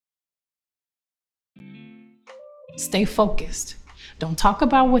Stay focused. Don't talk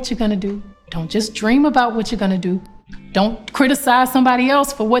about what you're gonna do. Don't just dream about what you're gonna do. Don't criticize somebody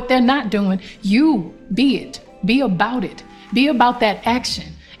else for what they're not doing. You be it. Be about it. Be about that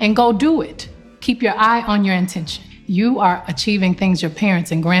action and go do it. Keep your eye on your intention. You are achieving things your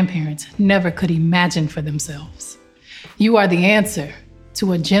parents and grandparents never could imagine for themselves. You are the answer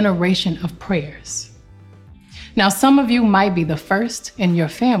to a generation of prayers. Now, some of you might be the first in your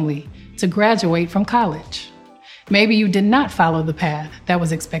family to graduate from college. Maybe you did not follow the path that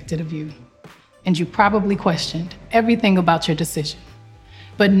was expected of you, and you probably questioned everything about your decision.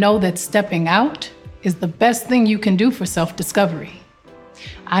 But know that stepping out is the best thing you can do for self-discovery.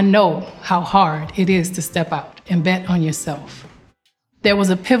 I know how hard it is to step out and bet on yourself. There was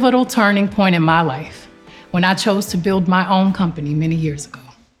a pivotal turning point in my life when I chose to build my own company many years ago.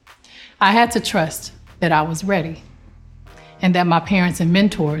 I had to trust that I was ready and that my parents and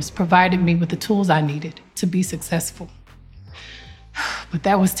mentors provided me with the tools I needed to be successful. But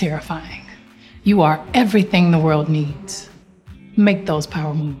that was terrifying. You are everything the world needs. Make those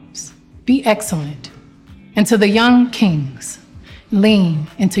power moves. Be excellent. And to the young kings, lean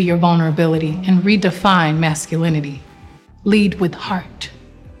into your vulnerability and redefine masculinity. Lead with heart.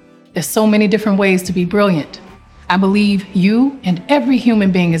 There's so many different ways to be brilliant. I believe you and every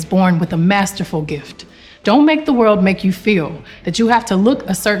human being is born with a masterful gift. Don't make the world make you feel that you have to look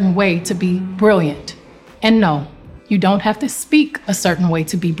a certain way to be brilliant. And no, you don't have to speak a certain way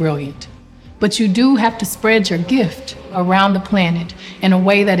to be brilliant. But you do have to spread your gift around the planet in a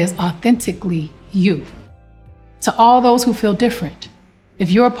way that is authentically you. To all those who feel different, if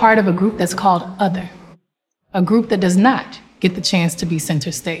you're a part of a group that's called Other, a group that does not get the chance to be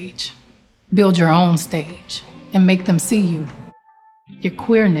center stage, build your own stage and make them see you. Your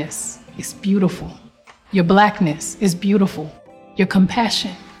queerness is beautiful. Your Blackness is beautiful. Your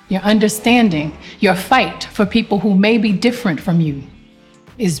compassion, your understanding, your fight for people who may be different from you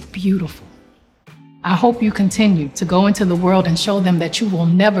is beautiful. I hope you continue to go into the world and show them that you will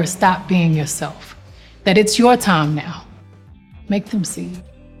never stop being yourself, that it's your time now. Make them see.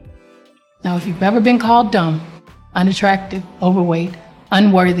 Now, if you've ever been called dumb, unattractive, overweight,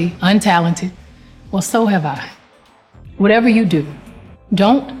 unworthy, untalented, well, so have I. Whatever you do,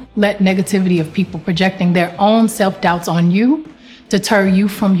 don't let negativity of people projecting their own self-doubts on you deter you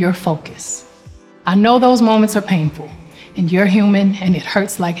from your focus. I know those moments are painful, and you're human and it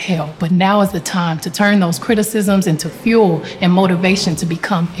hurts like hell, but now is the time to turn those criticisms into fuel and motivation to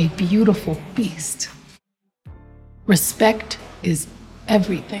become a beautiful beast. Respect is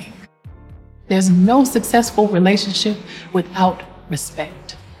everything. There's no successful relationship without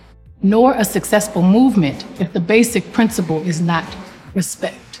respect, nor a successful movement if the basic principle is not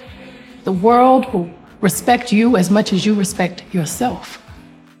respect. The world will respect you as much as you respect yourself.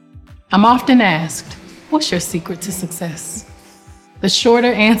 I'm often asked, what's your secret to success? The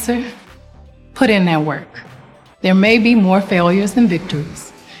shorter answer, put in that work. There may be more failures than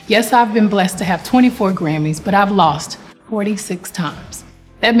victories. Yes, I've been blessed to have 24 Grammys, but I've lost 46 times.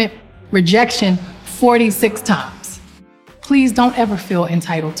 That meant rejection 46 times. Please don't ever feel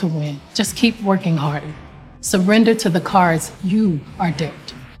entitled to win. Just keep working harder. Surrender to the cards you are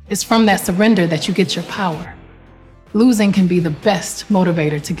dealt. It's from that surrender that you get your power. Losing can be the best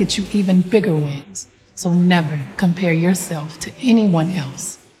motivator to get you even bigger wins. So never compare yourself to anyone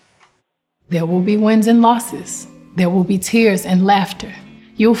else. There will be wins and losses. There will be tears and laughter.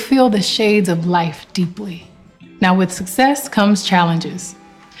 You'll feel the shades of life deeply. Now, with success comes challenges.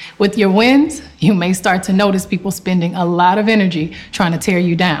 With your wins, you may start to notice people spending a lot of energy trying to tear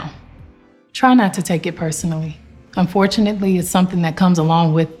you down. Try not to take it personally. Unfortunately, it's something that comes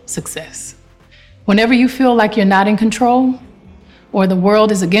along with success. Whenever you feel like you're not in control or the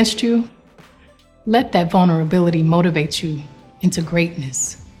world is against you, let that vulnerability motivate you into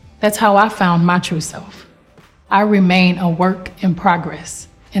greatness. That's how I found my true self. I remain a work in progress,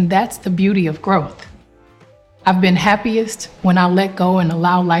 and that's the beauty of growth. I've been happiest when I let go and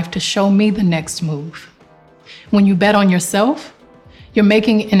allow life to show me the next move. When you bet on yourself, you're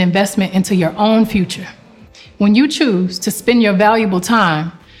making an investment into your own future. When you choose to spend your valuable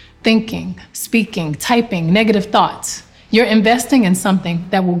time thinking, speaking, typing negative thoughts, you're investing in something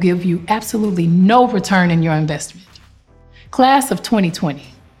that will give you absolutely no return in your investment. Class of 2020,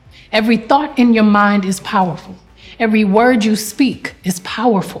 every thought in your mind is powerful. Every word you speak is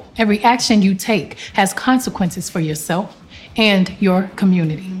powerful. Every action you take has consequences for yourself and your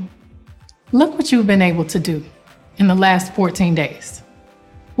community. Look what you've been able to do in the last 14 days.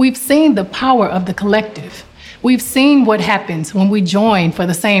 We've seen the power of the collective. We've seen what happens when we join for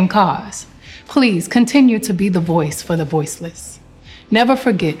the same cause. Please continue to be the voice for the voiceless. Never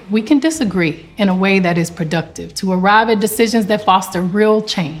forget, we can disagree in a way that is productive to arrive at decisions that foster real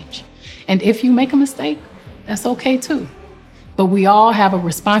change. And if you make a mistake, that's okay too. But we all have a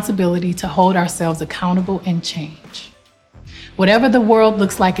responsibility to hold ourselves accountable and change. Whatever the world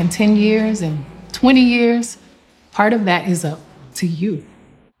looks like in 10 years and 20 years, part of that is up to you.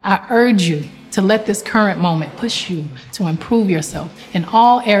 I urge you to let this current moment push you to improve yourself in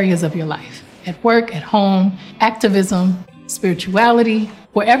all areas of your life, at work, at home, activism, spirituality,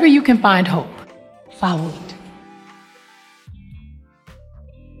 wherever you can find hope. Follow it.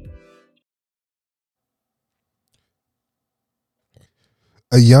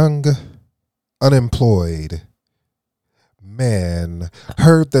 A young, unemployed man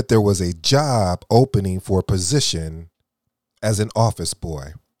heard that there was a job opening for a position as an office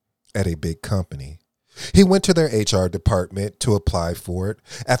boy at a big company. He went to their HR department to apply for it.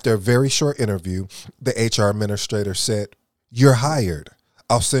 After a very short interview, the HR administrator said, "You're hired.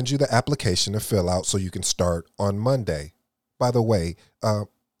 I'll send you the application to fill out so you can start on Monday. By the way,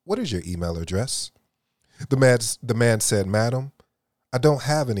 what is your email address?" The man said, "Madam, I don't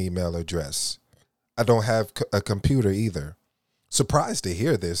have an email address. I don't have a computer either." Surprised to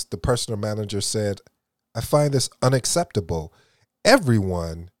hear this, the personal manager said, "I find this unacceptable.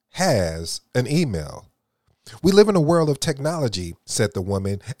 Everyone has an email." "We live in a world of technology," said the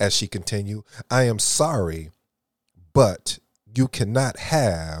woman as she continued. "I am sorry, but you cannot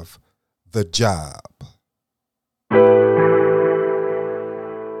have the job."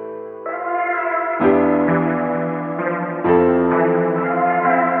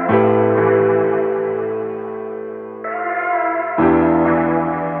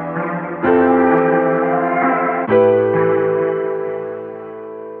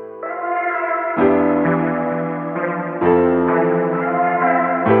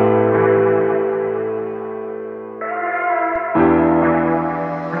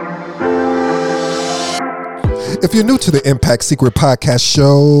 If you're new to the Impact Secret Podcast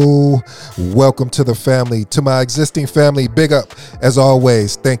show, welcome to the family. To my existing family, big up. As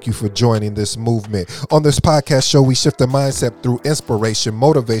always, thank you for joining this movement. On this podcast show, we shift the mindset through inspiration,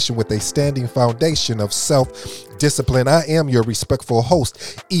 motivation with a standing foundation of self-discipline. I am your respectful host,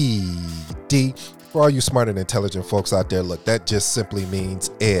 ED. For all you smart and intelligent folks out there, look, that just simply means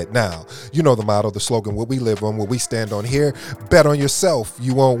Ed. Now, you know the motto, the slogan, what we live on, what we stand on here. Bet on yourself.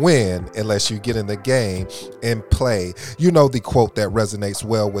 You won't win unless you get in the game and play. You know the quote that resonates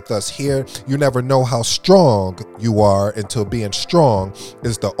well with us here. You never know how strong you are until being strong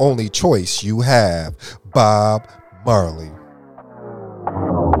is the only choice you have. Bob Marley.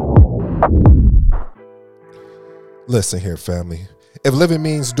 Listen here, family. If living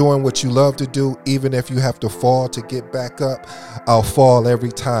means doing what you love to do, even if you have to fall to get back up, I'll fall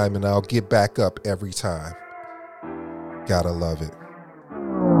every time and I'll get back up every time. Gotta love it.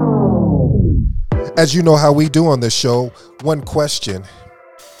 As you know how we do on this show, one question,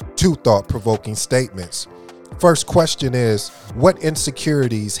 two thought-provoking statements. First question is, what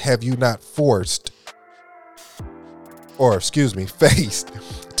insecurities have you not faced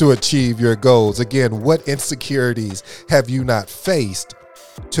to achieve your goals? Again, what insecurities have you not faced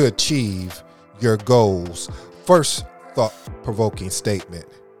to achieve your goals? First thought-provoking statement,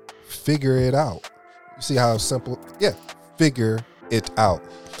 figure it out. You see how simple? Yeah, figure it out.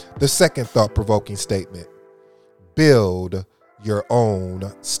 The second thought-provoking statement, build your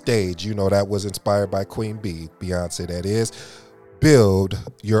own stage. You know that was inspired by Queen Bee, Beyonce that is. Build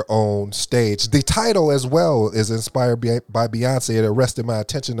your own stage. The title as well is inspired by Beyonce. It arrested my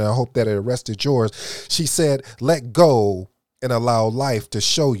attention and I hope that it arrested yours. She said, let go and allow life to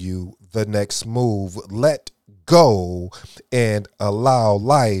show you the next move. Let go and allow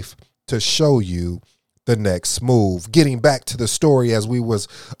life to show you the next move. Getting back to the story as we was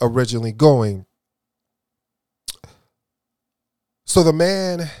originally going. So the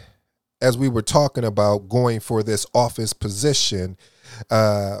man, as we were talking about going for this office position,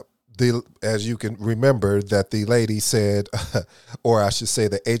 as you can remember that the lady said, or I should say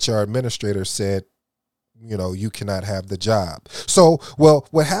the HR administrator said, you know, you cannot have the job. So, well,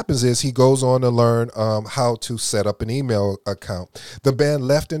 what happens is he goes on to learn how to set up an email account. The man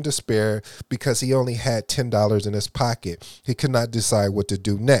left in despair because he only had $10 in his pocket. He could not decide what to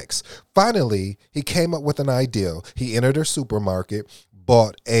do next. Finally, he came up with an idea. He entered a supermarket,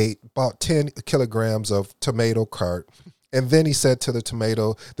 bought 10 kilograms of tomato cart. And then he said to the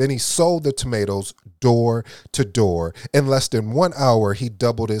tomato, then he sold the tomatoes door to door. In less than 1 hour, he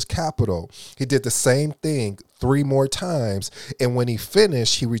doubled his capital. He did the same thing 3 more times. And when he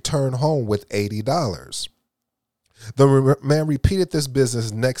finished, he returned home with $80. The man repeated this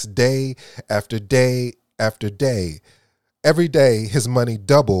business next day after day after day. Every day his money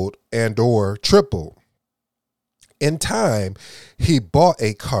doubled and or tripled. In time, he bought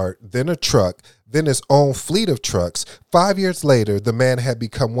a cart, then a truck, then his own fleet of trucks. 5 years later, the man had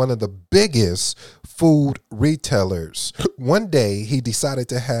become one of the biggest food retailers. One day, he decided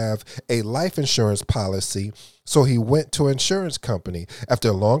to have a life insurance policy, so he went to an insurance company. After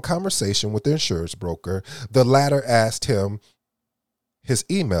a long conversation with the insurance broker, the latter asked him his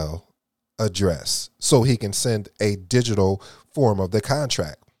email address so he can send a digital form of the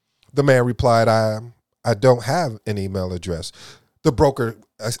contract. The man replied, I don't have an email address. The broker,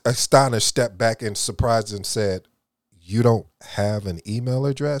 astonished, stepped back in surprise and said, you don't have an email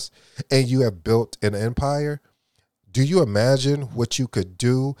address and you have built an empire? Do you imagine what you could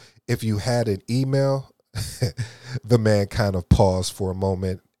do if you had an email? The man kind of paused for a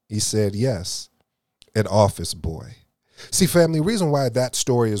moment. He said, yes, an office boy. See, family, reason why that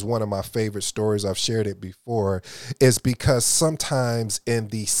story is one of my favorite stories, I've shared it before, is because sometimes in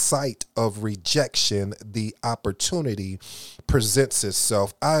the sight of rejection, the opportunity presents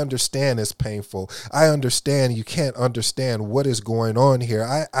itself. I understand it's painful. I understand you can't understand what is going on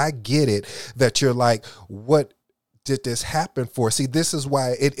here. I get it that you're like, what did this happen for? See, this is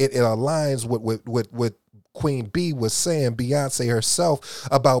why it aligns with Queen B was saying, Beyonce herself,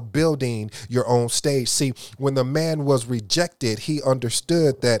 about building your own stage. See, when the man was rejected, he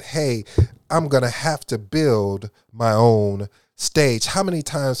understood that, hey, I'm going to have to build my own stage. How many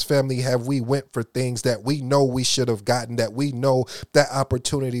times, family, have we went for things that we know we should have gotten, that we know that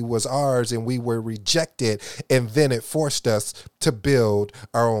opportunity was ours and we were rejected, and then it forced us to build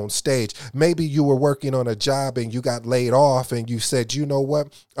our own stage? Maybe you were working on a job and you got laid off and you said, you know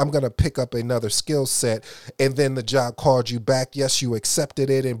what, I'm going to pick up another skill set, and then the job called you back. Yes, you accepted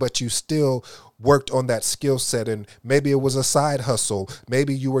it, but you still worked on that skill set, and maybe it was a side hustle.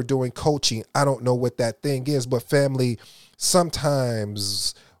 Maybe you were doing coaching. I don't know what that thing is, but family,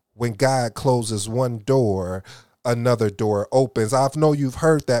 sometimes when God closes one door, another door opens. I know you've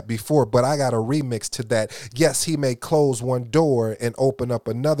heard that before, but I got a remix to that. Yes, he may close one door and open up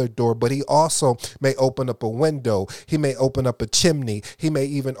another door, but he also may open up a window. He may open up a chimney. He may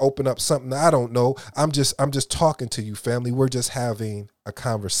even open up something. I don't know. I'm just talking to you, family. We're just having a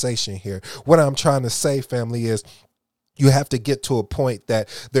conversation here. What I'm trying to say, family, is you have to get to a point that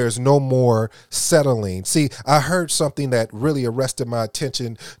there's no more settling. See, I heard something that really arrested my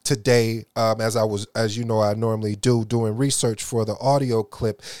attention today, as you know, I normally do, doing research for the audio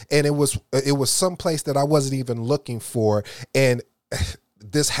clip, and it was someplace that I wasn't even looking for, and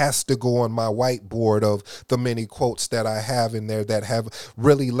this has to go on my whiteboard of the many quotes that I have in there that have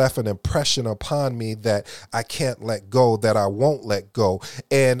really left an impression upon me that I can't let go, that I won't let go.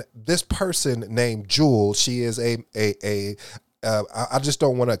 And this person named Jewel, she is I just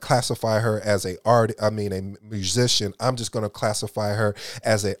don't want to classify her as a musician. I'm just going to classify her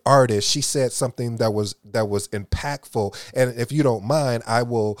as an artist. She said something that was impactful. And if you don't mind, I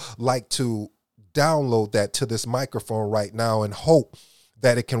will like to download that to this microphone right now and hope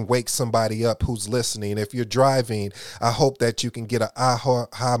that it can wake somebody up who's listening. If you're driving, I hope that you can get an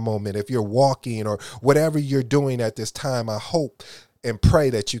aha moment. If you're walking or whatever you're doing at this time, I hope and pray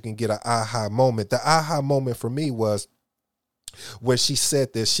that you can get an aha moment. The aha moment for me was when she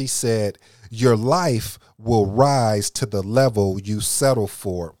said this. She said, your life will rise to the level you settle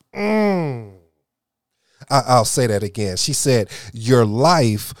for. I'll say that again. She said, your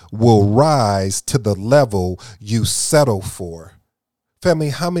life will rise to the level you settle for. Family,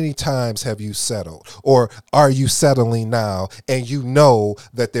 how many times have you settled, or are you settling now, and you know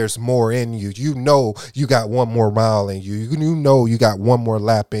that there's more in you? You know you got one more mile in you. You know you got one more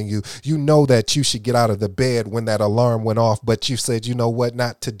lap in you. You know that you should get out of the bed when that alarm went off, but you said, you know what,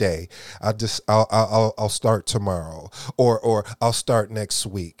 not today. I'll start tomorrow, or I'll start next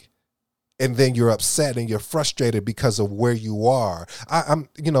week. And then you're upset and you're frustrated because of where you are. I'm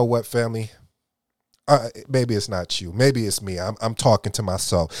you know what, family? Maybe it's not you. Maybe it's me. I'm talking to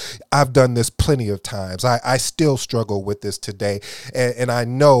myself. I've done this plenty of times. I still struggle with this today. And I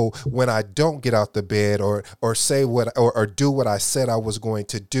know when I don't get out the bed or say what or do what I said I was going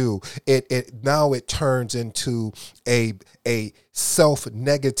to do, it turns into a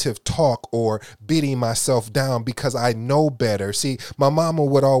self-negative talk or beating myself down because I know better. See, my mama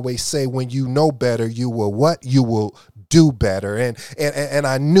would always say, when you know better, you will what? You will do better. And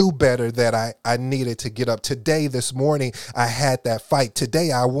I knew better that I needed to get up. This morning, I had that fight.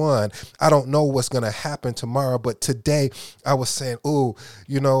 Today I won. I don't know what's going to happen tomorrow, but today I was saying, oh,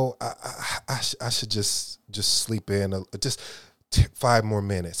 you know, I should just sleep in just 5 more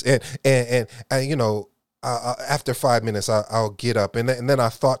minutes. And you know, after 5 minutes, I'll get up. And then I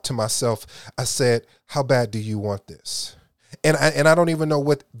thought to myself, I said, how bad do you want this? And I don't even know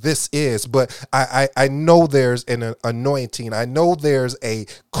what this is, but I know there's an anointing. I know there's a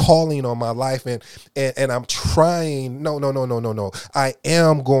calling on my life, and I'm trying. No. I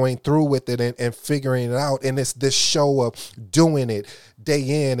am going through with it and figuring it out. And it's this show of doing it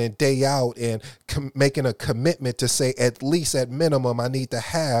day in and day out and making a commitment to say, at least at minimum, I need to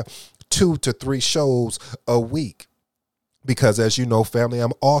have 2 to 3 shows a week. Because as you know, family,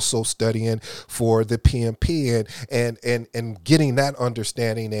 I'm also studying for the PMP and getting that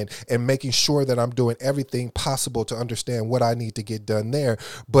understanding and making sure that I'm doing everything possible to understand what I need to get done there.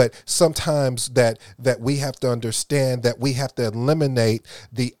 But sometimes that we have to understand that we have to eliminate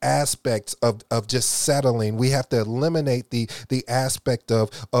the aspects of just settling. We have to eliminate the aspect of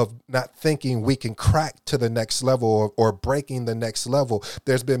not thinking we can crack to the next level or breaking the next level.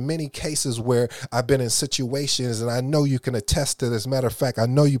 There's been many cases where I've been in situations, and I know you can attest to this. Matter of fact, I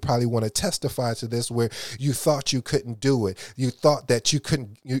know you probably want to testify to this, where you thought you couldn't do it. You thought that you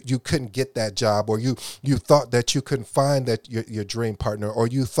couldn't get that job, or you thought that you couldn't find that your dream partner, or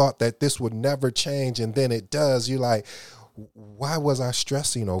you thought that this would never change, and then it does. You're like, why was I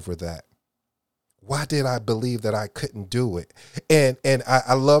stressing over that? Why did I believe that I couldn't do it? And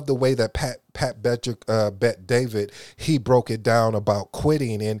I love the way that Pat Bet David, he broke it down about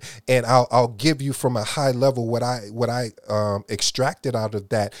quitting, and I'll give you from a high level what I extracted out of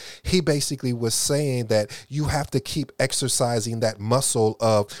that. He basically was saying that you have to keep exercising that muscle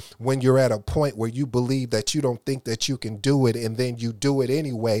of when you're at a point where you believe that you don't think that you can do it, and then you do it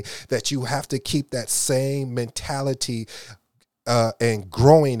anyway, that you have to keep that same mentality and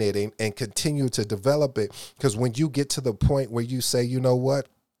growing it and continue to develop it. Because when you get to the point where you say, you know what,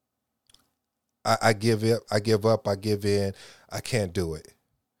 I give up, I give in, I can't do it,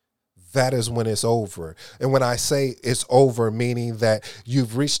 that is when it's over. And when I say it's over, meaning that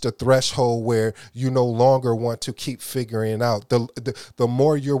you've reached a threshold where you no longer want to keep figuring it out. The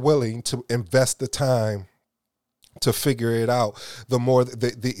more you're willing to invest the time to figure it out, the more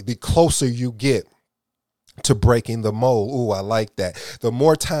the closer you get to breaking the mold. Ooh, I like that. The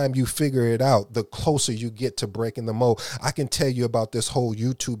more time you figure it out, the closer you get to breaking the mold. I can tell you about this whole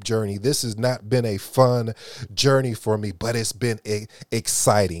YouTube journey. This has not been a fun journey for me, but it's been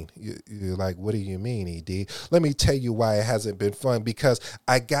exciting. You're like, what do you mean, ED? Let me tell you why it hasn't been fun. Because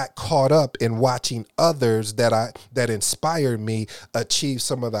I got caught up in watching others that inspired me achieve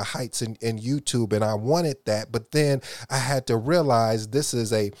some of the heights in YouTube, and I wanted that. But then I had to realize this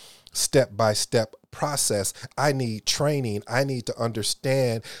is a step-by-step process. I need training. I need to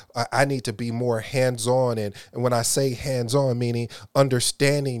understand. I need to be more hands-on. And when I say hands-on, meaning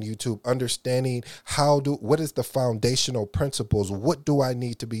understanding YouTube, understanding what is the foundational principles? What do I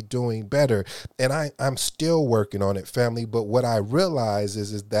need to be doing better? And I'm still working on it, family. But what I realize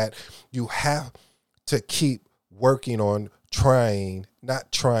is that you have to keep working on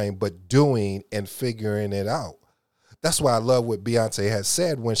not trying, but doing and figuring it out. That's why I love what Beyonce has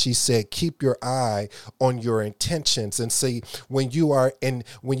said when she said, keep your eye on your intentions. And see, when you are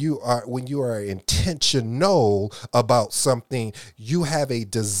intentional about something, you have a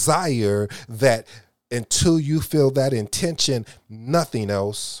desire that until you feel that intention, nothing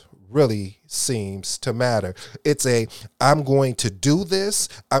else really seems to matter. It's I'm going to do this.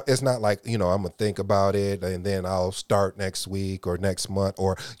 It's not like, I'm going to think about it and then I'll start next week or next month,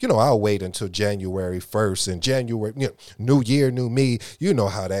 or, I'll wait until January 1st and January, new year, new me. You know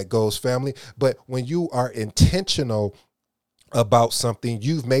how that goes, family. But when you are intentional about something,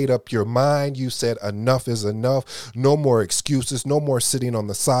 you've made up your mind. You said enough is enough. No more excuses. No more sitting on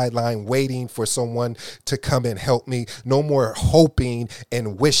the sideline waiting for someone to come and help me. No more hoping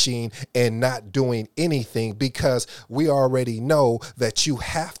and wishing and not doing anything, because we already know that you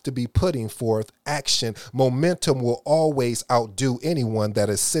have to be putting forth action. Momentum will always outdo anyone that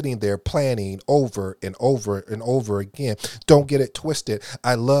is sitting there planning over and over and over again. Don't get it twisted.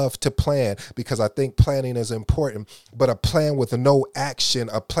 I love to plan because I think planning is important, but a plan with no action,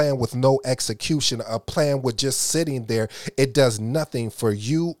 a plan with no execution, a plan with just sitting there, it does nothing for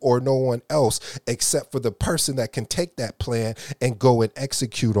you or no one else except for the person that can take that plan and go and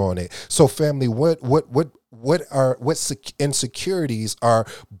execute on it. So family, what insecurities are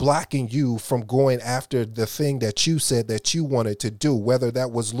blocking you from going after the thing that you said that you wanted to do, whether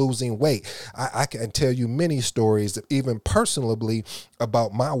that was losing weight? I can tell you many stories, even personally,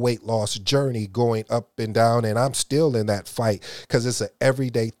 about my weight loss journey going up and down, and I'm still in that fight because it's an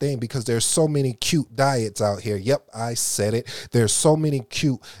everyday thing, because there's so many cute diets out here. Yep, I said it. There's so many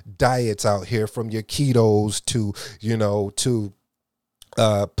cute diets out here, from your ketos to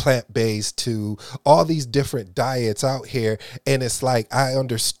plant-based, to all these different diets out here. And it's like, I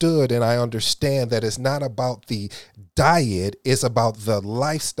understood and I understand that it's not about the diet is about the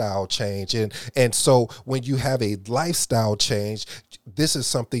lifestyle change. And so when you have a lifestyle change, this is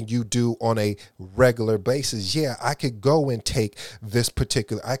something you do on a regular basis. Yeah, I could go and take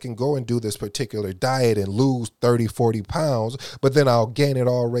I can go and do this particular diet and lose 30, 40 pounds, but then I'll gain it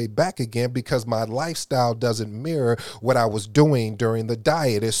all right back again because my lifestyle doesn't mirror what I was doing during the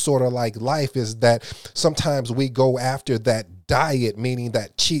diet. It's sort of like life is that sometimes we go after that diet, meaning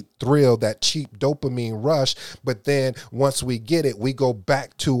that cheap thrill, that cheap dopamine rush. But then once we get it, we go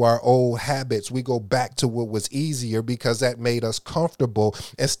back to our old habits. We go back to what was easier because that made us comfortable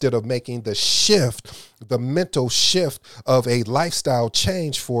instead of making the shift, the mental shift of a lifestyle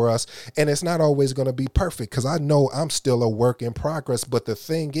change for us. And it's not always going to be perfect because I know I'm still a work in progress. But the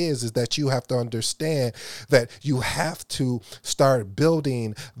thing is that you have to understand that you have to start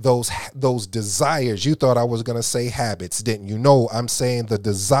building those desires. You thought I was going to say habits, didn't you? No, I'm saying the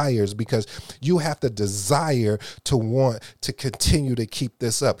desires, because you have to desire to want to continue to keep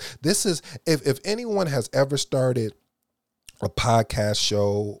this up. This is, if anyone has ever started a podcast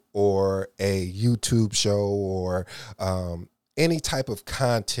show or a YouTube show or any type of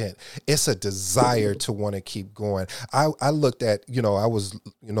content, it's a desire to want to keep going. I looked at, I was,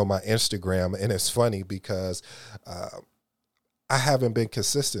 my Instagram, and it's funny because I haven't been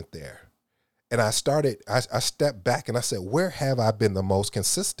consistent there. And I stepped back and I said, where have I been the most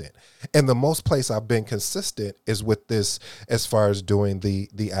consistent? And the most place I've been consistent is with this, as far as doing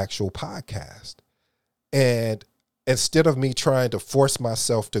the actual podcast. And instead of me trying to force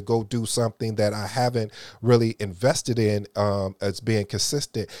myself to go do something that I haven't really invested in as being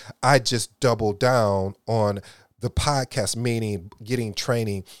consistent, I just doubled down on the podcast, meaning getting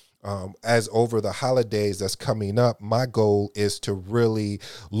training. As over the holidays that's coming up, my goal is to really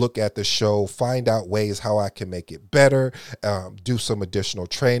look at the show, find out ways how I can make it better, do some additional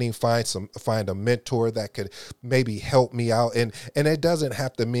training, find a mentor that could maybe help me out. And it doesn't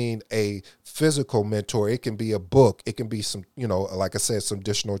have to mean a physical mentor. It can be a book. It can be some, like I said, some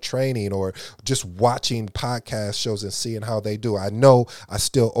additional training, or just watching podcast shows and seeing how they do. I know I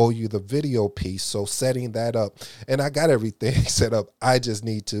still owe you the video piece, so setting that up, and I got everything set up. I just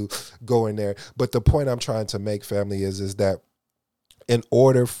need to go in there. But the point I'm trying to make, family, is that in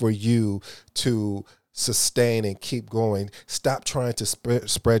order for you to sustain and keep going, stop trying to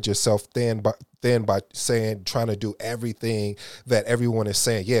spread yourself thin by trying to do everything that everyone is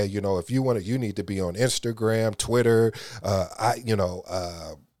saying. Yeah, if you want to, you need to be on Instagram, Twitter,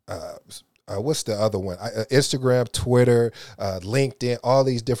 what's the other one? Instagram, Twitter, LinkedIn, all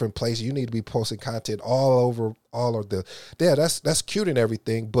these different places. You need to be posting content all over, that's cute and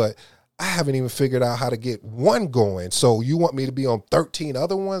everything, but I haven't even figured out how to get one going. So you want me to be on 13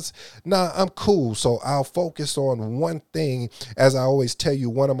 other ones? Nah, I'm cool. So I'll focus on one thing. As I always tell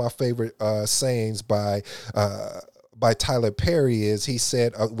you, one of my favorite sayings by Tyler Perry is, he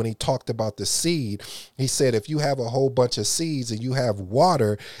said, when he talked about the seed, he said, if you have a whole bunch of seeds and you have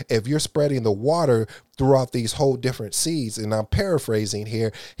water, if you're spreading the water throughout these whole different seeds, and I'm paraphrasing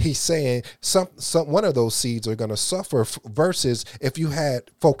here, he's saying one of those seeds are going to suffer versus if you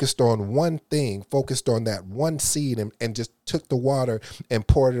had focused on one thing, focused on that one seed and just took the water and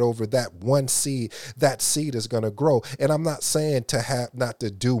poured it over that one seed, that seed is going to grow. And I'm not saying not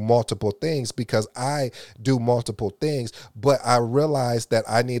to do multiple things, because I do multiple things, but I realized that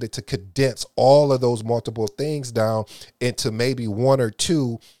I needed to condense all of those multiple things down into maybe one or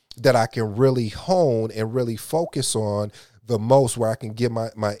two that I can really hone and really focus on the most, where I can get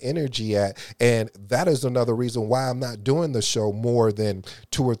my energy at. And that is another reason why I'm not doing the show more than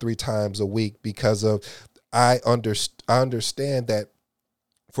 2 or 3 times a week, because of I understand that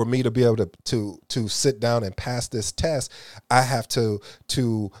for me to be able to sit down and pass this test, I have to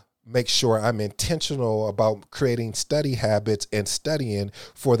make sure I'm intentional about creating study habits and studying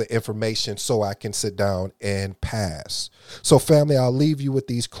for the information so I can sit down and pass. So family, I'll leave you with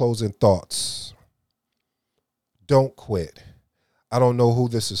these closing thoughts. Don't quit. I don't know who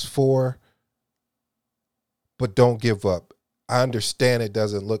this is for, but don't give up. I understand it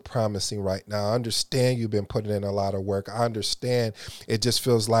doesn't look promising right now. I understand you've been putting in a lot of work. I understand it just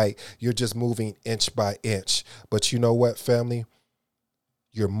feels like you're just moving inch by inch. But you know what, family?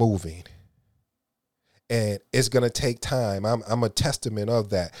 You're moving. And it's going to take time. I'm a testament of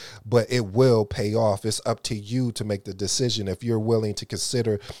that, but it will pay off. It's up to you to make the decision if you're willing to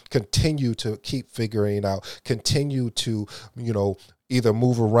continue to keep figuring out, continue to, either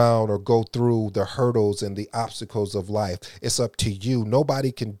move around or go through the hurdles and the obstacles of life. It's up to you.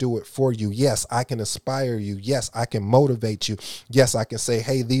 Nobody can do it for you. Yes, I can inspire you. Yes, I can motivate you. Yes, I can say,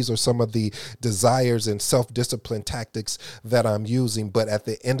 hey, these are some of the desires and self-discipline tactics that I'm using. But at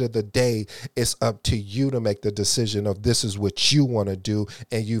the end of the day, it's up to you to make the decision of this is what you want to do.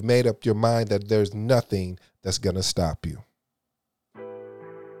 And you've made up your mind that there's nothing that's going to stop you.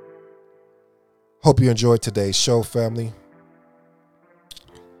 Hope you enjoyed today's show, family.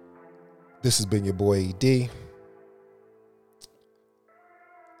 This has been your boy ED.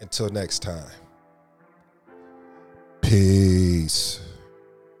 Until next time. Peace.